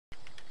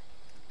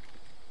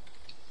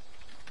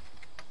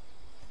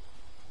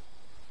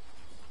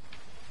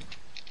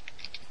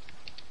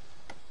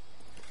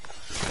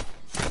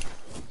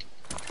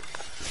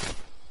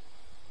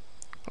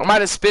about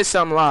to spit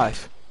something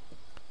live.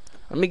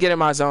 Let me get in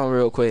my zone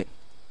real quick.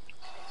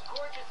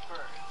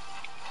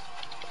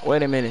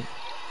 Wait a minute.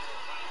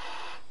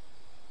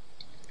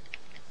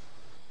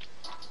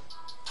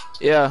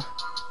 Yeah.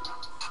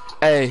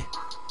 Hey.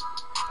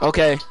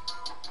 Okay.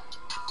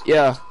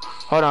 Yeah.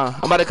 Hold on.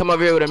 I'm about to come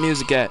over here with the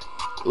music at.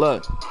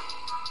 Look.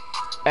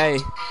 Hey.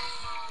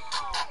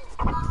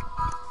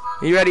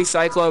 You ready,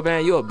 Cyclo,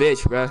 man? You a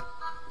bitch, bruh.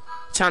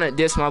 Trying to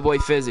diss my boy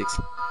Physics.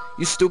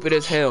 You stupid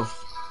as hell.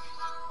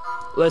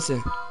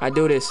 Listen, I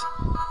do this.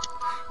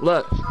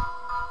 Look.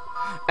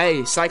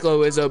 Hey,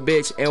 Cyclo is a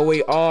bitch, and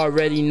we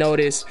already know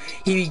this.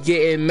 He be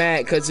getting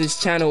mad cause his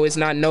channel is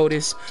not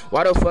noticed.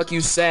 Why the fuck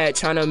you sad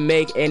trying to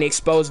make an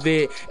exposed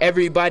vid?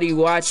 Everybody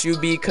watch you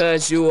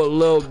because you a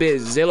little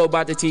bit. Zaylo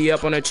about to tee you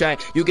up on the track.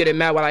 You getting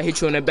mad while I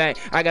hit you in the back.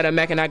 I got a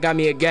Mac and I got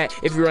me a gat.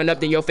 If you run up,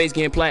 then your face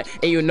getting plat.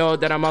 And you know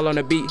that I'm all on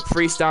the beat.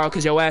 Freestyle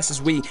cause your ass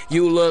is weak.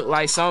 You look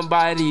like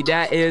somebody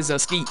that is a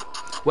skeet.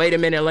 Wait a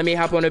minute, let me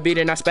hop on the beat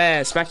and I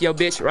spaz. Smack your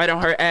bitch right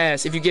on her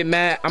ass. If you get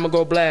mad, I'ma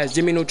go blast.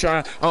 Jimmy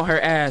Neutron on her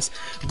ass.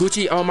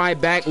 Gucci on my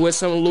back with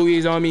some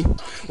Louis on me.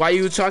 Why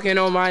you talking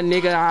on my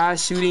nigga? I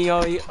shooting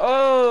on you.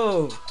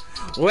 Oh,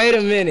 wait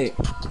a minute.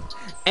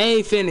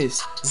 Ain't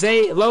finished.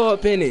 Zaylo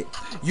up in it.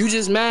 You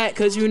just mad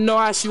cause you know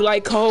I shoot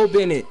like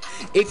Kobe in it.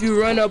 If you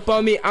run up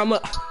on me, I'ma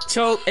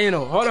choke in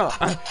him. Hold up.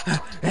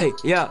 Hey,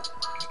 yeah.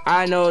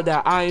 I know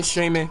that I ain't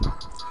streaming.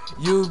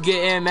 You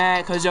getting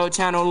mad cause your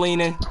channel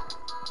leaning.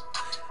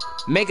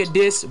 Make a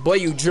diss, boy,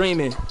 you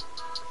dreaming.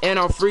 And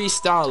I'm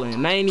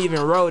freestyling. I ain't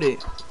even wrote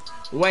it.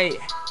 Wait.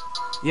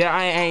 Yeah,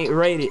 I ain't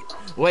rated.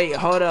 Wait,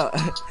 hold up.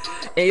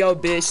 And yo,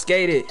 bitch,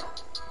 skated.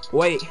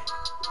 Wait.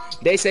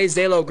 They say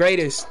Zaylo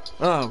greatest.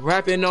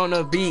 Rapping on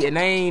the beat, and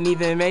I ain't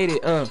even made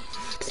it.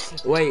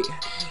 Wait.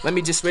 Let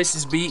me just switch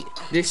this beat.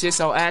 This shit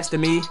so ass to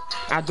me.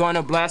 I'm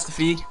gonna blast the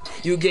fee.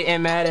 You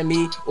getting mad at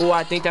me? Oh,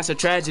 I think that's a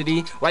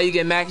tragedy. Why you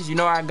get mad? Cause you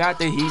know I got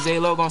the heat.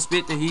 Zaylo gon'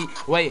 spit the heat.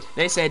 Wait,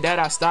 they said that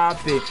I stop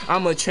it.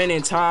 I'm a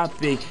trending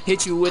topic.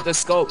 Hit you with a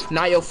scope.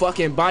 Now your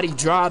fucking body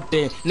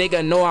dropping.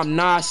 Nigga know I'm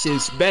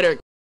nauseous. Better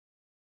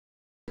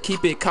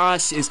keep it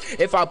cautious.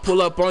 If I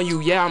pull up on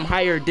you, yeah, I'm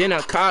higher than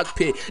a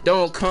cockpit.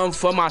 Don't come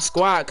for my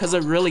squad, cause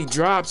it really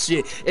drops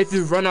shit. If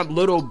you run up,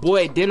 little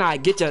boy, then I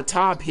get your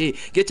top hit.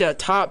 Get your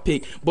top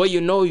pick. Boy,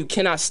 you know you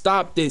cannot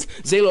stop this.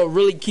 Zaylo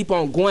really keep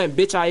on going,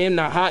 bitch, I am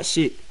the hot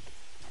shit.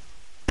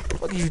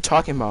 What are you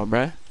talking about,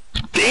 bruh?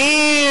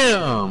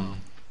 Damn!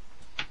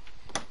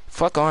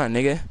 Fuck on,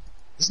 nigga.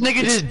 This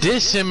nigga just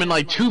dissed him in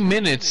like 2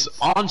 minutes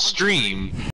on stream.